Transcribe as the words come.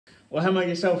Well, how about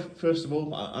yourself, first of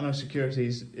all? I know security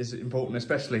is important,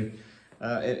 especially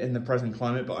in the present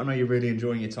climate, but I know you're really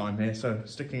enjoying your time here, so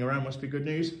sticking around must be good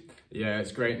news. Yeah,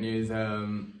 it's great news.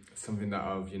 Something that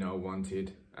I've,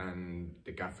 wanted, and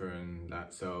the gaffer and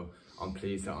that, so I'm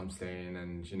pleased that I'm staying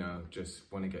and, just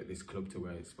want to get this club to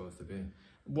where it's supposed to be.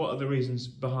 What are the reasons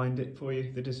behind it for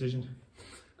you, the decision?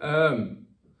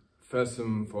 First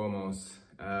and foremost,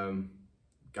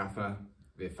 gaffer,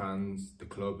 the fans, the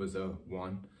club as a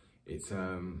one. It's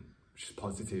just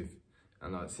positive,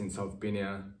 and like since I've been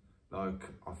here, like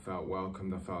I felt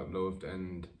welcomed, I felt loved,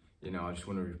 and I just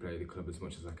want to replay the club as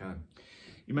much as I can.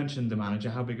 You mentioned the manager.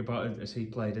 How big a part has he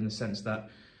played, in the sense that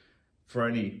for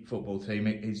any football team,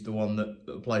 he's the one that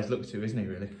the players look to, isn't he,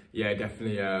 really? Yeah,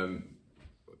 definitely.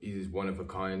 He's one of a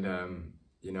kind.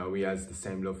 He has the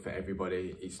same love for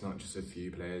everybody. It's not just a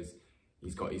few players.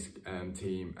 He's got his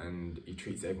team, and he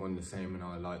treats everyone the same, and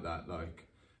I like that. Like,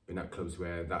 been at clubs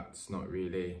where that's not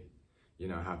really,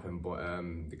 happened, but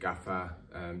the gaffer,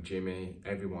 Jimmy,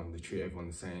 everyone, they treat everyone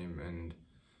the same, and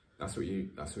that's what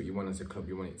you want as a club.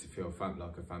 You want it to feel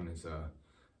like a family, so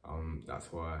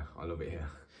that's why I love it here.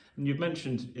 And you've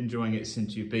mentioned enjoying it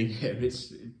since you've been here.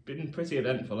 It's been pretty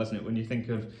eventful, hasn't it? When you think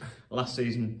of last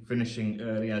season finishing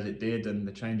early as it did, and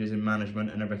the changes in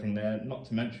management and everything there, not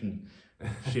to mention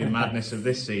sheer madness of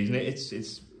this season.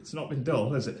 It's not been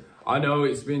dull, has it? I know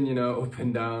it's been, up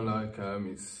and down. Like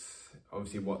it's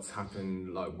obviously what's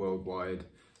happened like worldwide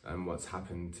and what's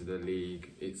happened to the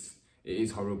league. It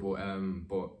is horrible.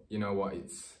 But you know what?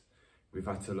 We've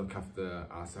had to look after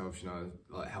ourselves.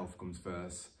 Like health comes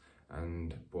first.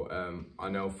 But I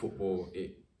know football,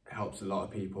 it helps a lot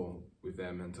of people with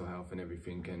their mental health and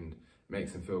everything, and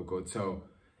makes them feel good. So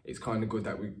it's kind of good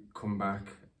that we come back.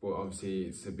 But obviously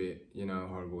it's a bit,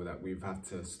 horrible that we've had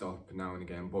to stop now and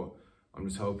again. But I'm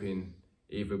just hoping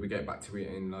either we get back to it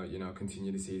and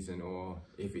continue the season, or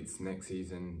if it's next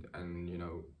season and,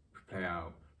 play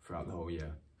out throughout the whole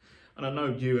year. And I know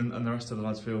you and the rest of the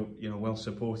lads feel, well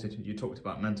supported. You talked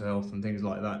about mental health and things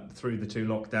like that through the 2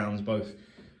 lockdowns, both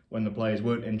when the players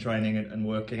weren't in training and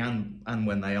working, and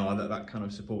when they are, that kind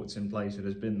of support's in place. It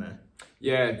has been there.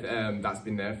 Yeah, that's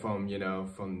been there from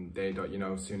day dot,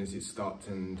 as soon as it stopped.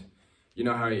 And you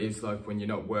know how it is, like when you're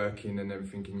not working and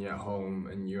everything and you're at home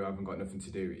and you haven't got nothing to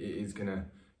do, it is gonna,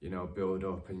 build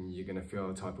up and you're gonna feel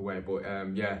a type of way. But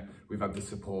yeah, we've had the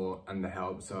support and the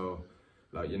help. So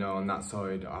like, on that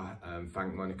side, I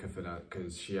thank Monica for that,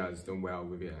 because she has done well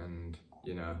with it, and,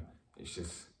 it's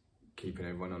just keeping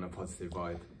everyone on a positive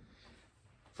vibe.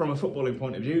 From a footballing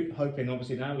point of view, hoping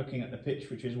obviously now, looking at the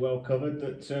pitch, which is well covered,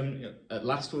 that at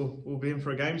last we'll be in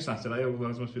for a game Saturday. All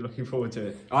guys must be looking forward to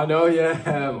it. I know, yeah.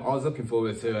 I was looking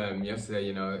forward to yesterday.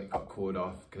 It got called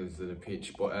off because of the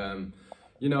pitch, but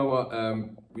you know what?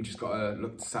 We just got to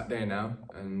look to Saturday now,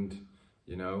 and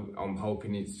I'm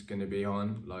hoping it's going to be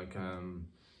on. Like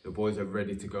the boys are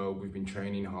ready to go. We've been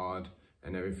training hard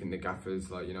and everything. The gaffers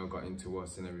got into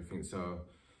us and everything. So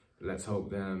let's hope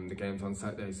the game's on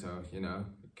Saturday, so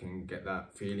can get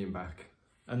that feeling back.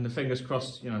 And the fingers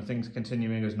crossed, things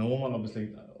continuing as normal. Obviously,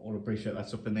 all appreciate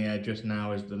that's up in the air just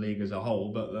now as the league as a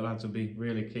whole, but the lads will be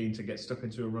really keen to get stuck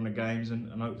into a run of games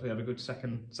and hopefully have a good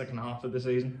second half of the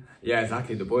season. Yeah,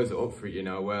 exactly. The boys are up for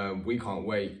it, we can't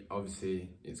wait. Obviously,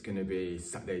 it's going to be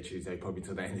Saturday, Tuesday, probably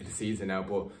till the end of the season now,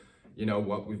 but you know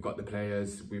what, we've got the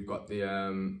players, we've got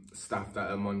the staff that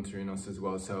are monitoring us as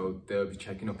well, so they'll be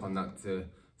checking up on that to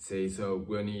see. So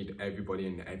we'll need everybody,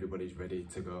 and everybody's ready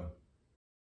to go.